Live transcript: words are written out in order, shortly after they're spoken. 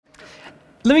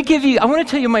I want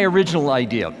to tell you my original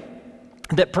idea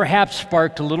that perhaps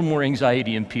sparked a little more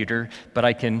anxiety in Peter, but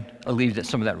I can alleviate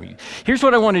some of that. Here's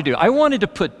what I want to do. I wanted to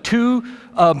put two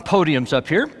podiums up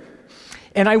here,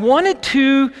 and I wanted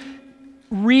to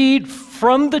read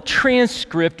from the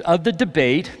transcript of the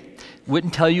debate.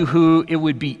 Wouldn't tell you who, it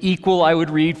would be equal. I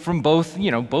would read from both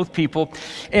people.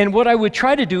 And what I would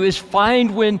try to do is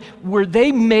find where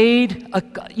they made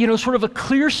sort of a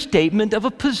clear statement of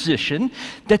a position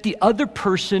that the other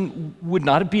person would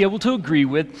not be able to agree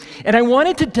with. And I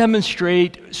wanted to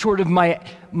demonstrate sort of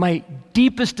my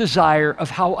deepest desire of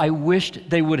how I wished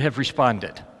they would have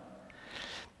responded.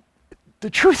 The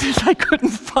truth is I couldn't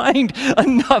find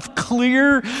enough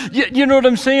clear, you know what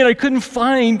I'm saying? I couldn't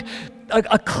find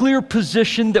a clear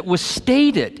position that was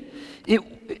stated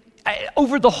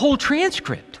over the whole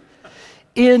transcript.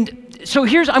 And so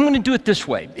I'm going to do it this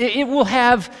way. It will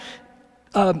have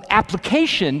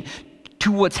application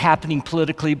to what's happening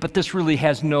politically, but this really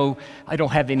I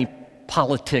don't have any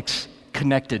politics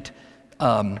connected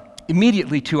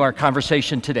immediately to our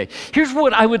conversation today. Here's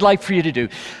what I would like for you to do.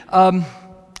 And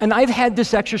I've had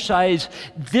this exercise.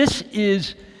 This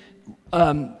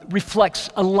reflects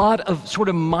a lot of sort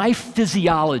of my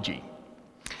physiology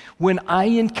when I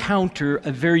encounter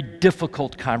a very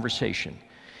difficult conversation.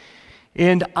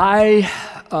 And I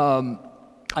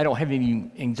don't have any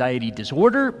anxiety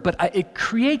disorder, but it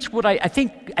creates what I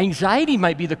think anxiety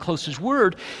might be the closest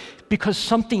word, because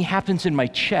something happens in my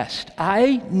chest.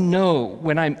 I know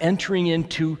when I'm entering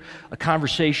into a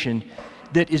conversation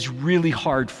that is really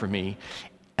hard for me,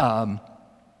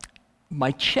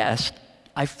 my chest,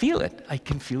 I feel it. I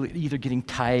can feel it either getting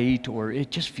tight or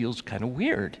it just feels kind of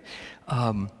weird.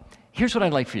 Here's what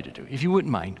I'd like for you to do. If you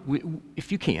wouldn't mind,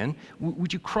 if you can,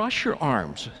 would you cross your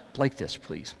arms like this,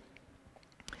 please?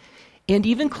 And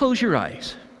even close your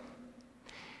eyes.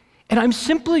 And I'm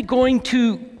simply going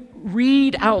to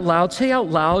read out loud, say out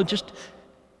loud, just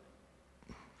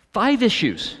 5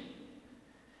 issues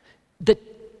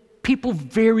that people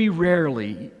very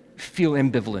rarely feel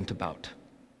ambivalent about.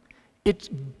 It's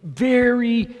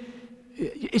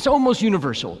almost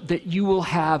universal that you will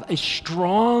have a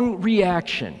strong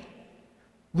reaction,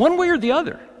 one way or the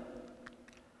other,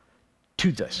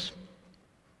 to this.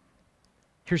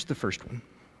 Here's the first one.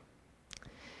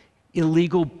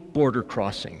 Illegal border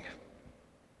crossing.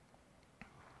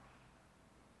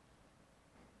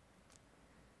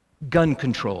 Gun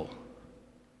control.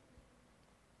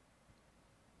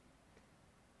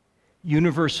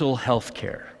 Universal health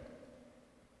care.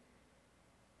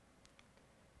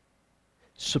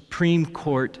 Supreme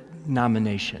Court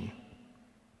nomination.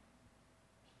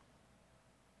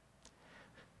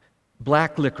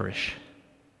 Black licorice.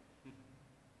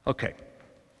 Okay.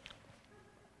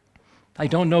 I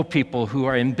don't know people who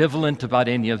are ambivalent about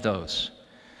any of those.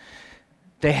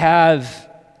 They have,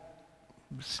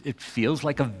 it feels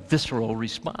like a visceral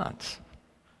response.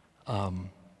 And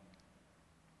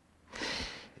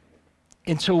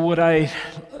so what I'd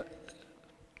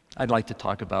like to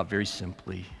talk about very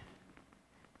simply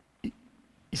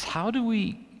is how do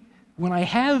we, when I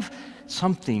have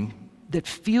something that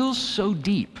feels so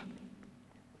deep,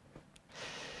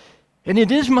 and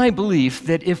it is my belief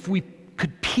that if we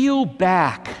could peel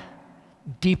back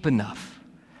deep enough,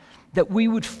 that we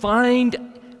would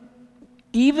find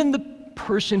even the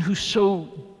person who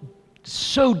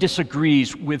so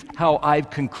disagrees with how I've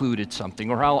concluded something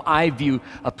or how I view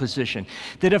a position,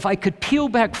 that if I could peel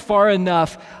back far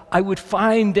enough, I would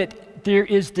find that there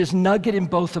is this nugget in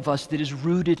both of us that is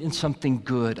rooted in something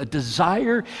good, a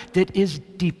desire that is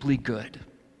deeply good.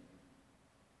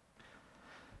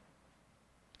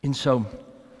 And so,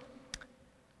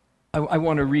 I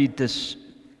want to read this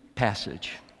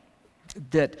passage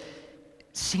that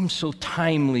seems so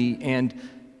timely and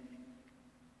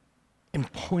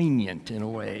poignant in a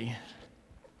way.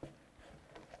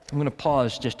 I'm going to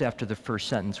pause just after the first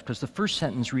sentence, because the first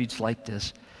sentence reads like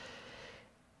this.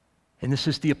 And this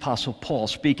is the Apostle Paul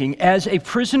speaking. As a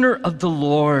prisoner of the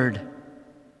Lord,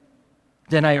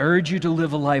 then I urge you to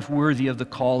live a life worthy of the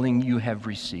calling you have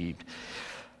received.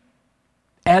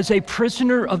 As a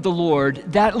prisoner of the Lord,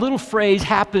 that little phrase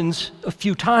happens a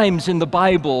few times in the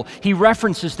Bible. He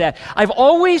references that. I've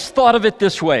always thought of it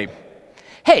this way.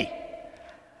 Hey,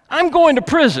 I'm going to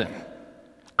prison.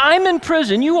 I'm in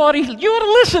prison. You ought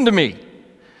to listen to me.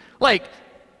 Like,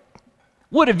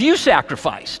 what have you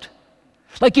sacrificed?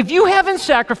 Like, if you haven't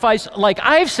sacrificed like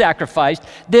I've sacrificed,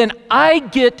 then I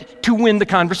get to win the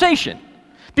conversation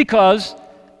because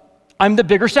I'm the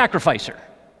bigger sacrificer.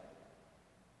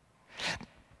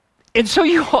 And so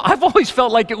I've always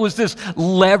felt like it was this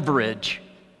leverage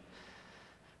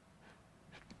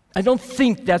I don't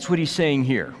think that's what he's saying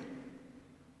here.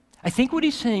 I think what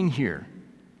he's saying here,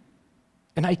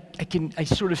 and I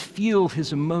sort of feel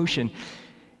his emotion,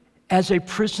 as a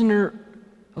prisoner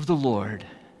of the Lord,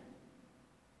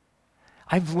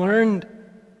 I've learned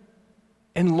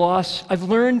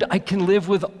I can live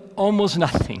with almost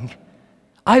nothing.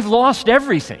 I've lost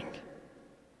everything.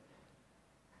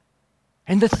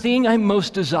 And the thing I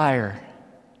most desire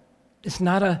is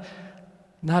not a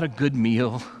good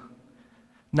meal,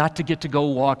 not to get to go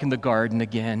walk in the garden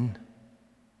again,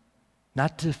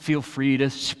 not to feel free to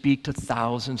speak to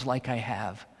thousands like I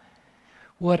have.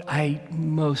 What I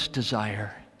most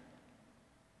desire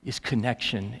is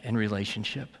connection and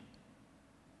relationship.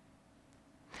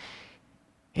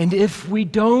 And if we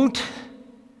don't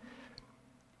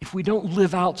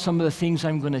live out some of the things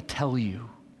I'm going to tell you,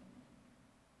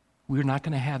 we're not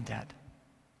going to have that.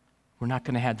 We're not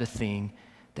going to have the thing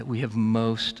that we have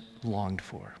most longed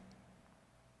for.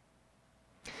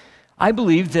 I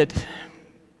believe that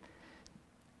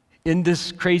in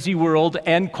this crazy world,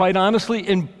 and quite honestly,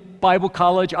 in Bible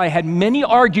college, I had many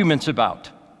arguments about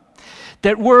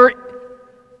that were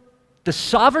the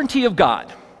sovereignty of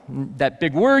God. That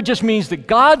big word just means that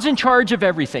God's in charge of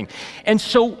everything. And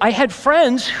so I had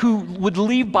friends who would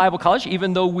leave Bible college,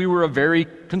 even though we were a very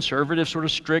conservative, sort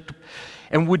of strict,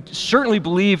 and would certainly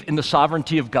believe in the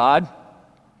sovereignty of God.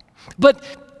 But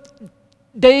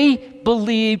they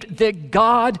believed that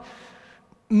God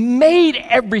made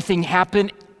everything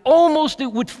happen. Almost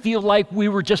it would feel like we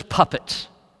were just puppets.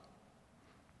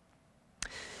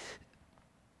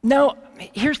 Now,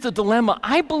 here's the dilemma.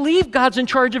 I believe God's in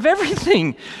charge of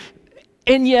everything.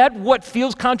 And yet, what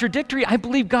feels contradictory, I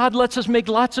believe God lets us make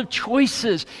lots of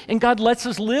choices, and God lets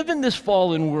us live in this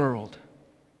fallen world.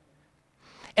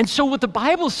 And so what the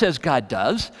Bible says God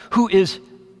does, who is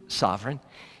sovereign,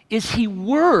 is he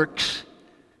works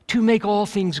to make all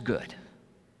things good.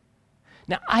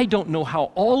 Now, I don't know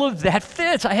how all of that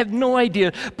fits. I have no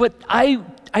idea. But I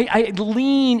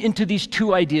lean into these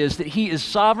two ideas, that he is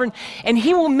sovereign and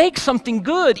he will make something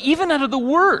good, even out of the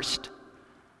worst.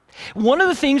 One of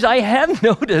the things I have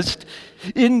noticed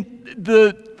in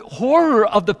the horror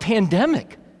of the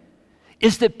pandemic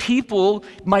is that people,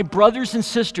 my brothers and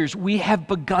sisters, we have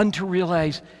begun to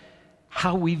realize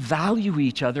how we value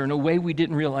each other in a way we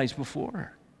didn't realize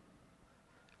before.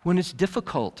 When it's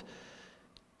difficult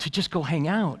to just go hang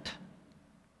out.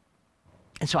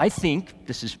 And so I think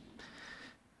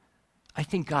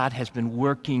God has been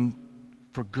working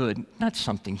for good, not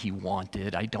something he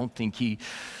wanted. I don't think he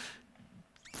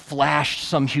flashed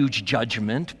some huge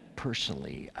judgment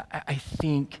personally. I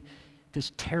think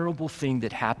this terrible thing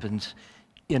that happens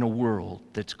in a world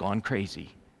that's gone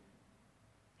crazy,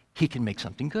 he can make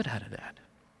something good out of that.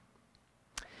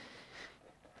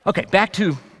 Okay, back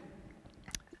to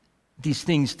these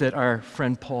things that our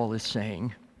friend Paul is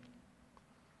saying.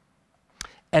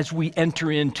 As we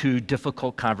enter into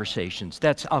difficult conversations,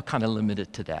 I'll kind of limit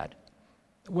it to that.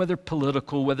 Whether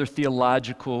political, whether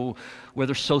theological,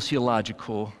 whether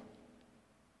sociological.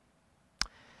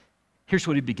 Here's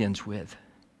what he begins with.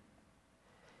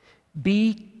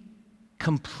 Be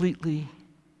completely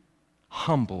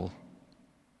humble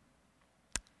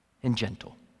and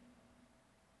gentle.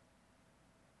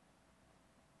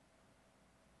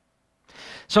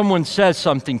 Someone says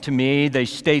something to me, they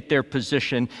state their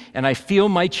position, and I feel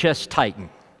my chest tighten.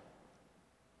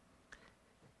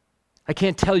 I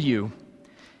can't tell you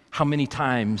how many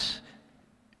times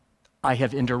I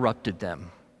have interrupted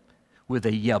them with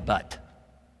a yeah, but.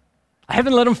 I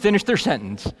haven't let them finish their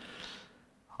sentence.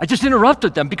 I just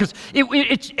interrupted them because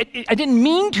I didn't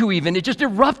mean to even. It just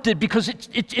erupted because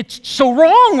it's so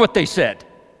wrong what they said.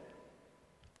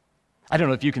 I don't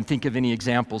know if you can think of any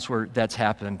examples where that's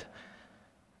happened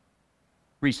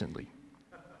recently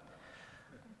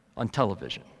on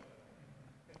television.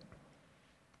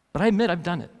 But I admit I've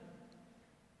done it.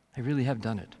 I really have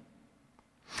done it.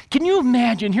 Can you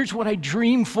imagine, here's what I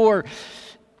dream for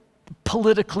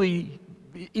politically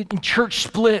in church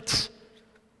splits,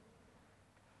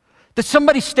 that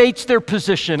somebody states their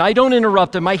position. I don't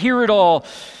interrupt them. I hear it all.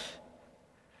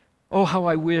 Oh, how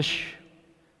I wish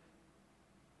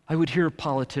I would hear a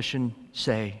politician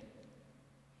say,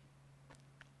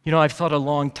 you know, I've thought a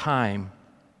long time,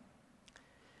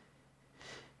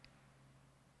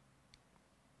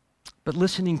 but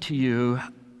listening to you,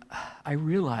 I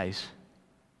realize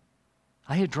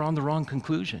I had drawn the wrong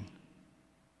conclusion.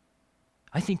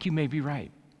 I think you may be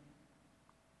right.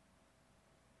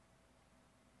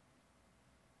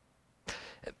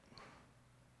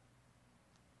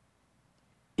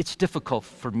 It's difficult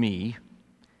for me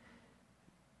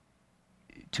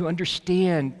to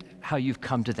understand how you've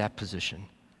come to that position.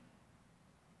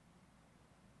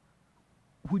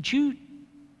 would you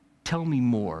tell me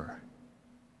more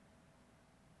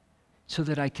so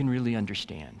that I can really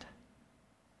understand?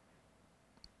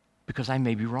 Because I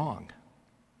may be wrong.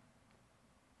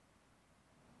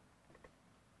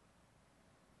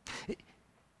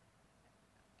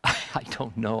 I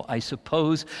don't know. I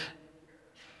suppose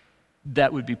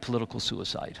that would be political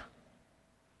suicide.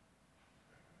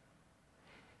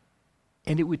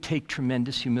 And it would take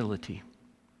tremendous humility,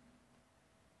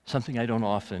 something I don't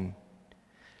often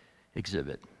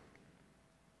exhibit.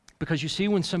 Because you see,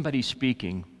 when somebody's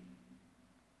speaking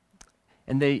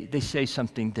and they say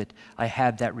something that I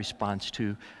have that response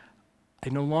to, I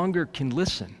no longer can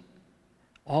listen.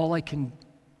 All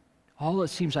it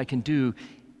seems I can do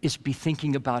is be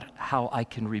thinking about how I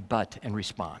can rebut and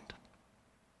respond.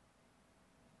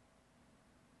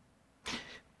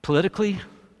 Politically,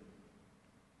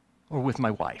 or with my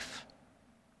wife.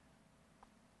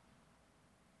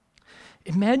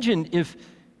 Imagine if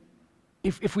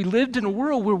we lived in a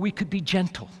world where we could be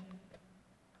gentle.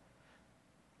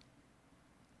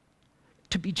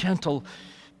 To be gentle,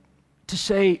 to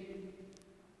say,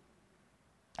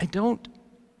 I don't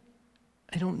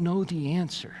know the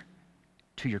answer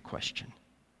to your question,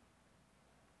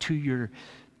 to your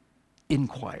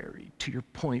inquiry, to your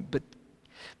point, but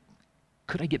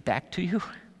could I get back to you?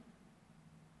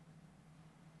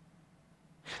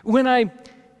 When I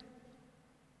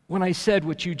said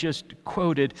what you just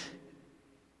quoted,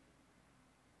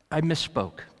 I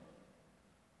misspoke.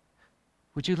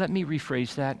 Would you let me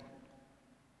rephrase that?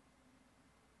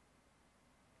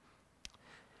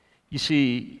 You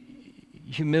see,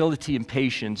 humility and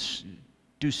patience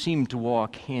do seem to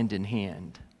walk hand in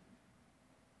hand.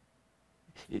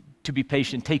 To be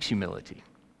patient takes humility.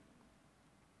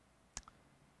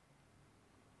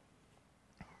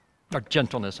 Or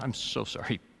gentleness, I'm so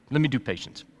sorry. Let me do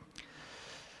patience.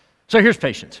 So here's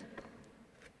patience.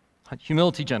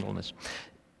 Humility, gentleness.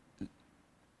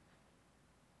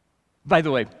 By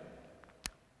the way,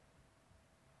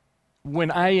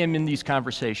 when I am in these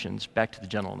conversations, back to the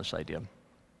gentleness idea,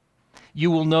 you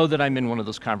will know that I'm in one of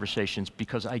those conversations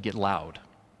because I get loud.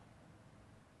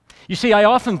 You see, I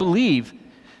often believe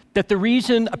that the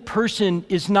reason a person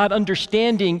is not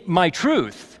understanding my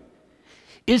truth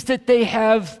is that they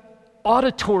have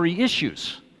auditory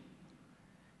issues.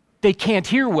 They can't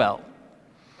hear well.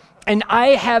 And I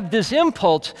have this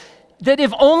impulse that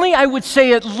if only I would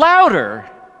say it louder,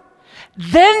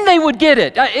 then they would get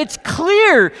it. It's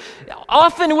clear,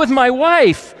 often with my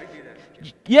wife.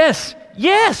 Yes.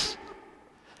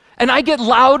 And I get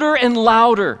louder and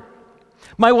louder.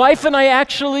 My wife and I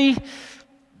actually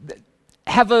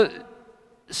have a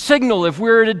signal if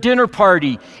we're at a dinner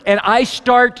party and I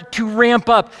start to ramp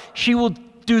up, she will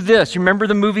do this. You remember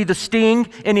the movie The Sting?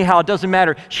 Anyhow, it doesn't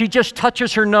matter. She just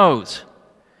touches her nose.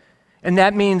 And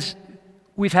that means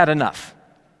we've had enough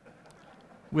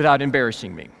without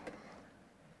embarrassing me.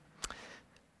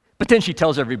 But then she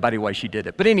tells everybody why she did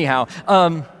it. But anyhow,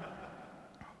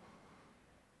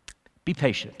 be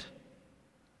patient.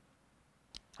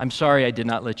 I'm sorry I did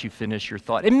not let you finish your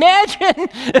thought. Imagine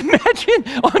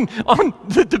on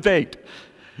the debate.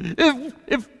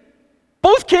 If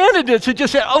both candidates had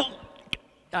just said, oh,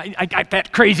 I got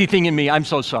that crazy thing in me. I'm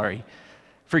so sorry.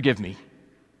 Forgive me.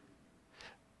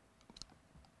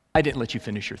 I didn't let you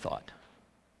finish your thought.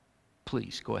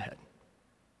 Please, go ahead.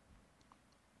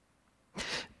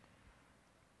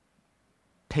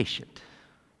 Patient.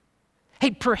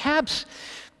 Hey, perhaps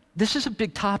this is a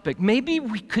big topic. Maybe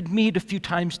we could meet a few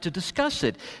times to discuss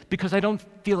it because I don't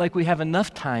feel like we have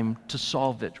enough time to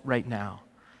solve it right now.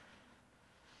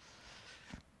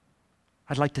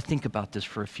 I'd like to think about this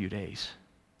for a few days.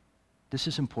 This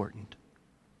is important.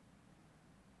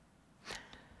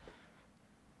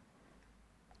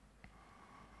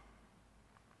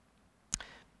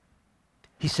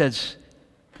 He says,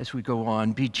 as we go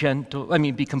on, be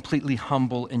completely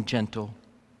humble and gentle.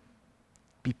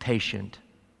 Be patient.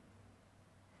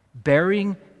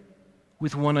 Bearing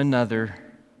with one another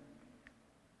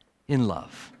in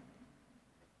love.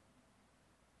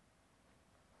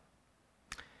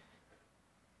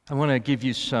 I want to give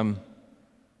you some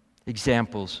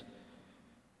examples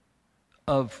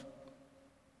of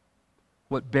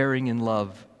what bearing in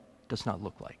love does not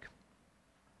look like.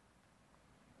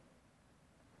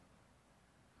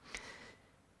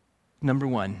 Number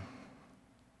one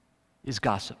is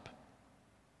gossip.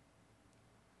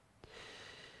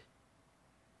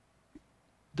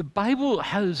 The Bible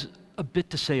has a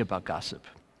bit to say about gossip.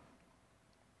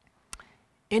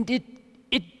 And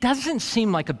it doesn't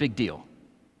seem like a big deal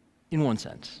in one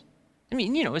sense. I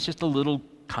mean, it's just a little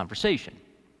conversation.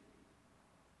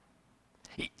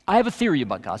 I have a theory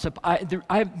about gossip.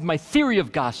 My theory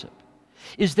of gossip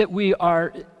is that we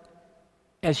are,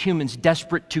 as humans,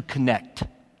 desperate to connect.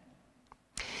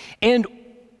 And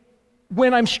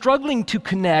when I'm struggling to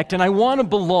connect and I want to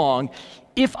belong,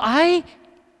 if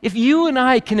you and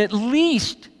I can at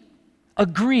least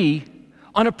agree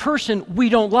on a person we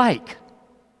don't like,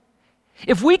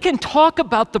 if we can talk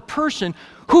about the person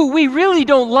who we really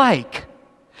don't like,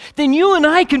 then you and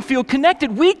I can feel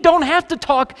connected. We don't have to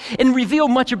talk and reveal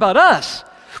much about us.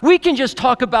 We can just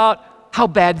talk about how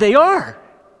bad they are.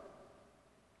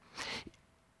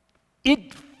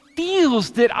 It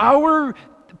feels that our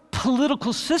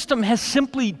political system has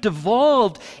simply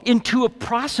devolved into a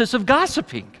process of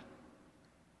gossiping.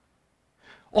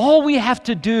 All we have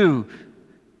to do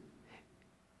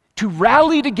to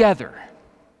rally together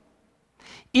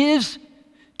is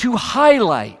to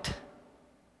highlight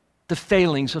the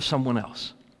failings of someone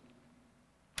else.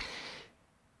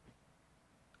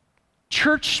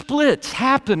 Church splits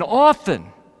happen often,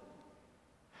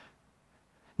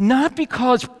 not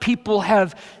because people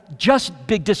have just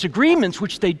big disagreements,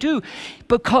 which they do,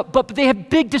 but they have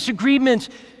big disagreements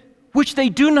which they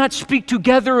do not speak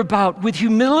together about with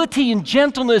humility and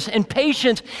gentleness and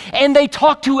patience, and they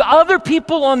talk to other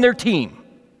people on their team.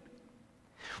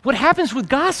 What happens with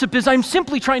gossip is I'm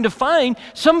simply trying to find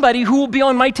somebody who will be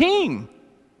on my team.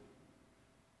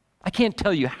 I can't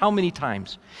tell you how many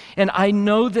times, and I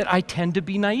know that I tend to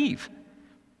be naive,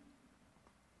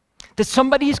 that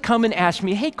somebody has come and asked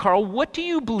me, hey, Carl, what do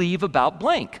you believe about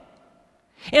blank?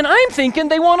 And I'm thinking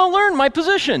they want to learn my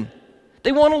position.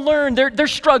 They want to learn. They're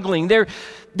struggling. They're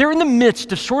in the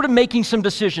midst of sort of making some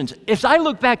decisions. If I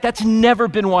look back, that's never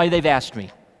been why they've asked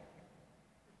me.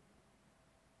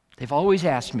 They've always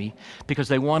asked me because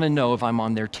they want to know if I'm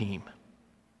on their team.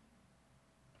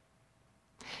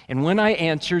 And when I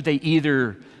answer, they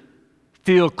either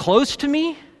feel close to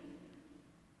me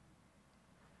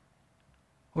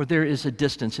or there is a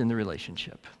distance in the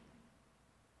relationship.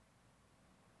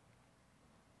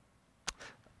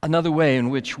 Another way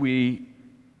in which we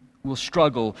will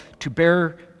struggle to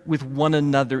bear with one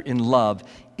another in love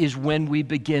is when we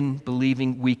begin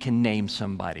believing we can name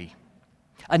somebody.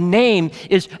 A name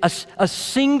is a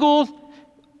single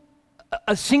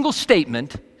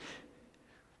statement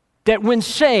that when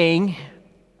saying,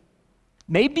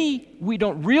 maybe we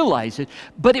don't realize it,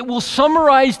 but it will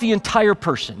summarize the entire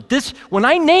person. When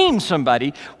I name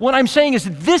somebody, what I'm saying is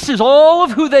this is all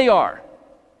of who they are.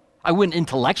 I wouldn't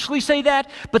intellectually say that,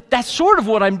 but that's sort of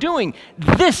what I'm doing.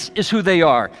 This is who they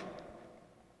are.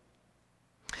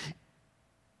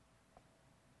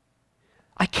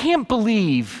 I can't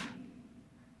believe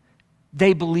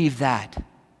they believe that.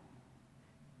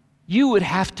 You would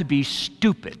have to be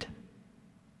stupid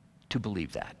to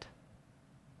believe that.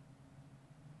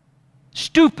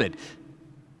 Stupid.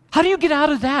 How do you get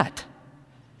out of that?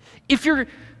 If you're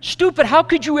stupid, how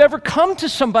could you ever come to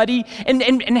somebody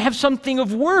and have something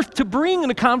of worth to bring in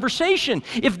a conversation?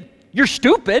 If you're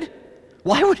stupid,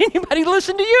 why would anybody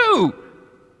listen to you?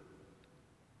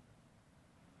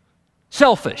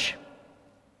 Selfish,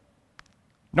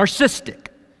 narcissistic,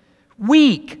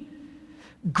 weak,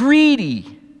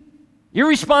 greedy,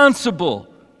 irresponsible.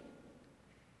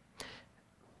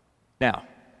 Now,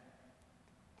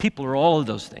 people are all of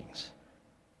those things.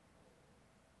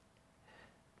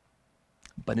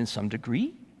 But in some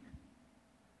degree,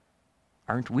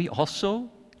 aren't we also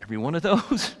every one of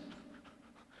those?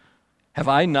 Have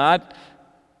I not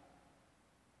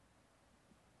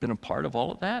been a part of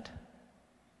all of that?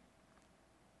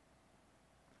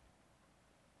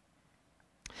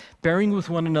 Bearing with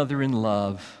one another in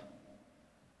love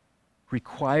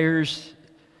requires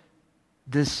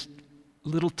this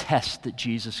little test that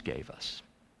Jesus gave us.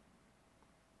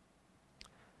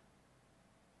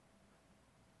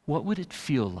 What would it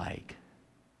feel like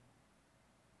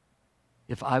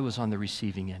if I was on the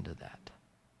receiving end of that?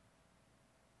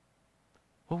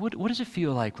 What does it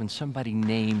feel like when somebody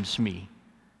names me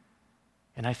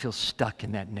and I feel stuck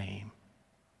in that name?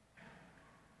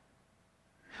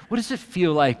 What does it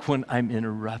feel like when I'm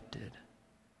interrupted?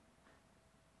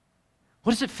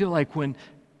 What does it feel like when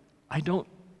I don't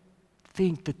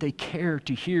think that they care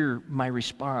to hear my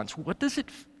response? What does it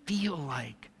feel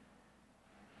like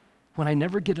when I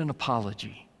never get an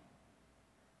apology?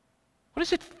 What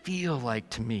does it feel like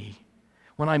to me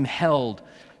when I'm held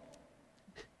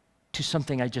to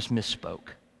something I just misspoke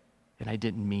and I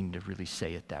didn't mean to really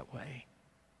say it that way?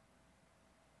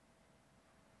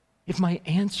 If my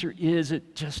answer is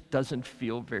it just doesn't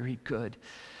feel very good,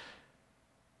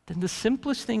 then the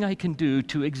simplest thing I can do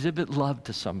to exhibit love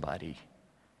to somebody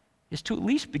is to at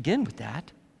least begin with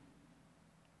that.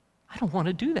 I don't want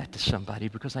to do that to somebody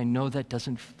because I know that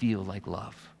doesn't feel like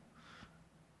love.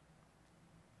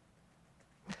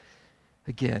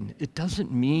 Again, it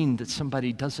doesn't mean that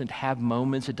somebody doesn't have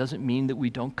moments. It doesn't mean that we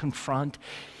don't confront.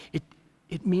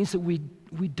 It means that we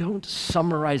don't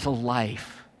summarize a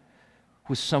life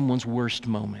with someone's worst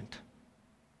moment.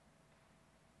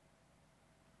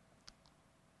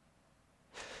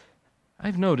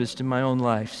 I've noticed in my own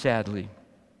life, sadly,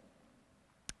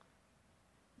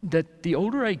 that the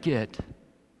older I get,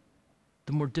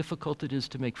 the more difficult it is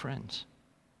to make friends,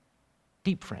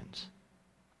 deep friends.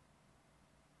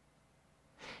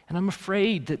 And I'm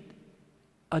afraid that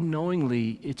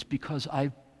unknowingly it's because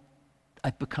I've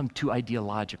become too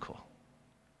ideological.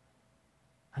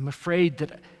 I'm afraid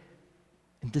that,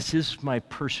 and this is my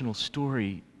personal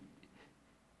story,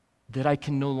 that I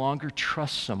can no longer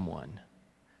trust someone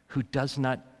who does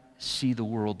not see the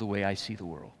world the way I see the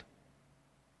world.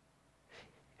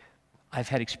 I've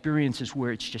had experiences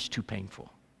where it's just too painful.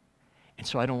 And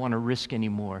so I don't want to risk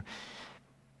anymore.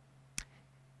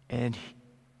 And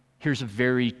here's a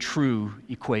very true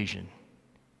equation.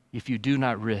 If you do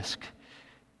not risk,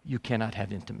 you cannot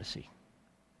have intimacy.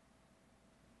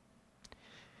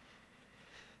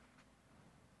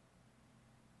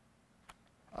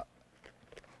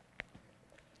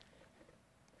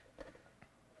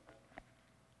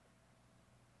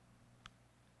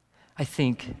 I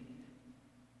think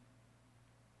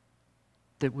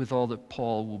that with all that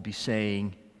Paul will be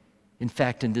saying, in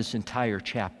fact, in this entire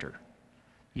chapter,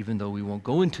 even though we won't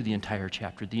go into the entire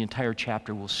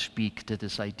chapter will speak to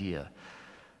this idea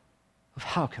of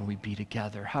how can we be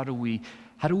together? How do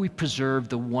we preserve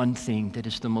the one thing that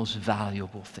is the most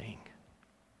valuable thing?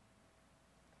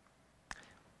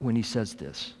 When he says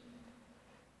this,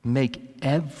 make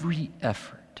every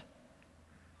effort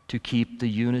to keep the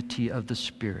unity of the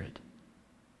Spirit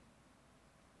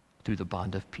through the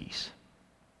bond of peace.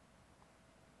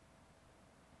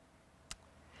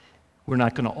 We're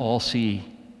not going to all see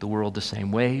the world the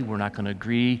same way. We're not going to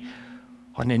agree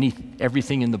on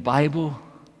everything in the Bible.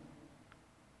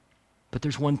 But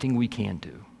there's one thing we can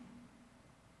do.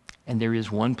 And there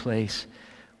is one place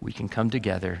we can come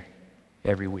together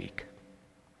every week.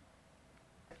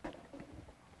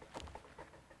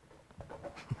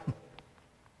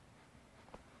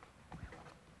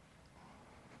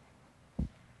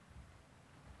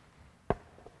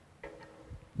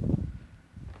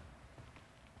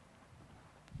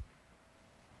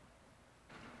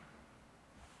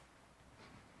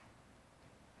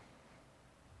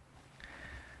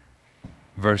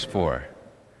 Verse 4,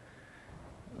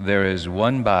 there is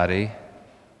one body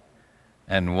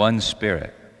and one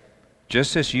Spirit,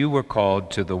 just as you were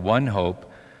called to the one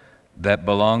hope that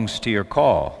belongs to your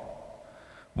call.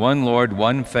 One Lord,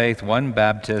 one faith, one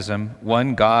baptism,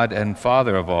 one God and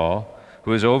Father of all,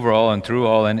 who is over all and through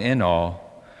all and in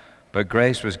all. But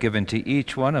grace was given to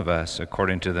each one of us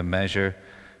according to the measure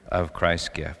of Christ's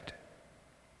gift.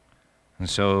 And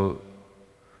so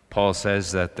Paul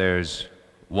says that there's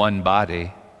one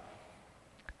body,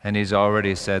 and he's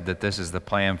already said that this is the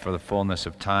plan for the fullness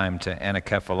of time, to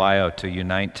anakephalio, to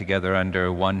unite together under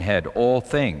one head, all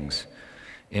things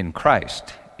in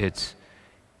Christ. It's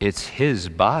his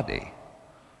body.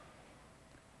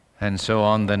 And so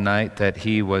on the night that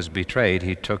he was betrayed,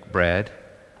 he took bread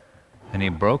and he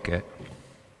broke it,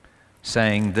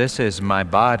 saying, "This is my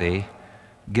body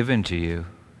given to you.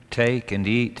 Take and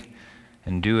eat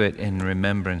and do it in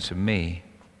remembrance of me."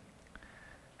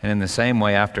 And in the same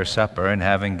way, after supper, and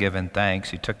having given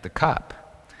thanks, he took the cup.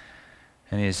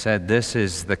 And he said, "This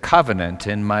is the covenant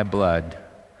in my blood,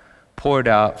 poured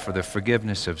out for the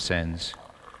forgiveness of sins.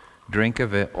 Drink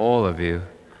of it, all of you,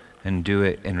 and do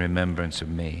it in remembrance of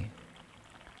me."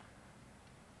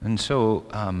 And so,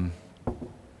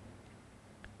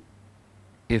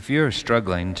 if you're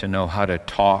struggling to know how to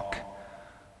talk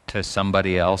to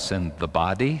somebody else in the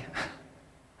body,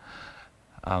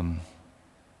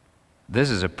 this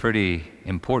is a pretty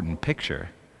important picture.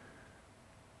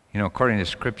 You know, according to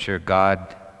Scripture,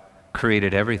 God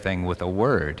created everything with a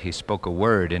word. He spoke a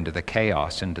word into the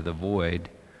chaos, into the void.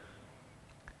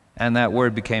 And that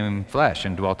word became flesh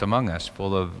and dwelt among us,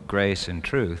 full of grace and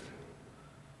truth.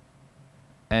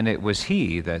 And it was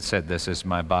He that said, "This is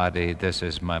my body, this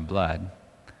is my blood."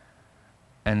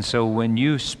 And so when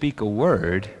you speak a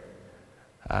word,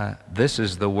 this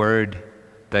is the word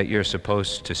that you're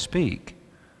supposed to speak.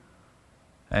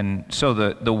 And so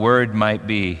the word might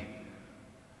be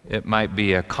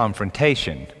a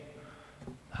confrontation.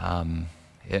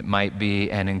 It might be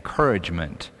an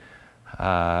encouragement.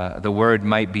 The word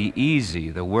might be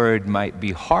easy. The word might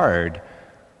be hard.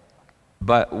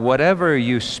 But whatever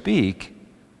you speak,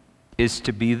 is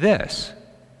to be this.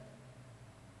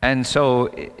 And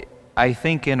so I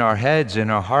think in our heads, in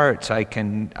our hearts, I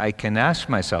can ask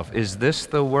myself, is this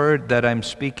the word that I'm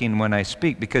speaking when I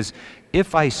speak? Because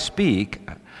if I speak,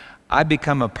 I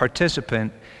become a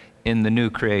participant in the new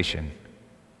creation.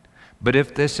 But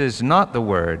if this is not the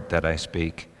word that I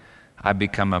speak, I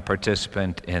become a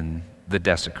participant in the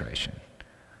desecration.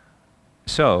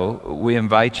 So we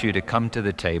invite you to come to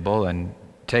the table and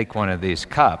take one of these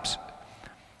cups.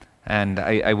 And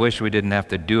I wish we didn't have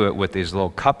to do it with these little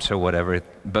cups or whatever,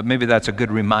 but maybe that's a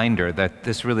good reminder that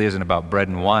this really isn't about bread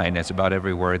and wine, it's about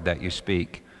every word that you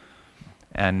speak.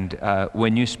 And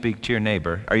when you speak to your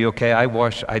neighbor, are you okay?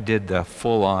 I did the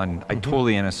full-on, I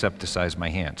totally antisepticized my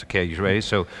hands. Okay, you ready?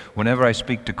 So whenever I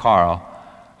speak to Carl,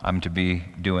 I'm to be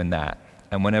doing that.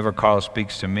 And whenever Carl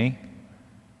speaks to me,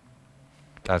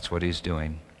 that's what he's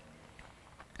doing.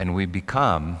 And we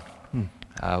become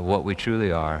what we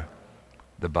truly are,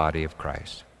 the body of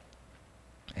Christ.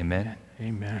 Amen?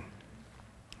 Amen.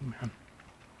 Amen.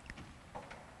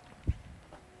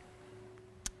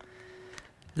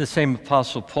 The same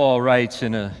Apostle Paul writes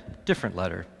in a different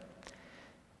letter,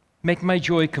 "Make my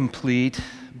joy complete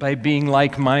by being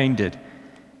like-minded,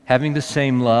 having the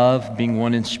same love, being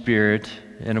one in spirit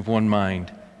and of one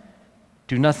mind.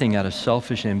 Do nothing out of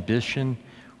selfish ambition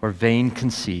or vain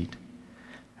conceit.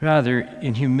 Rather,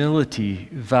 in humility,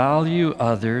 value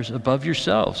others above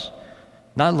yourselves,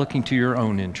 not looking to your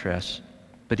own interests,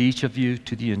 but each of you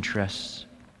to the interests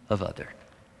of others."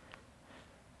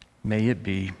 May it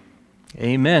be.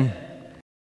 Amen.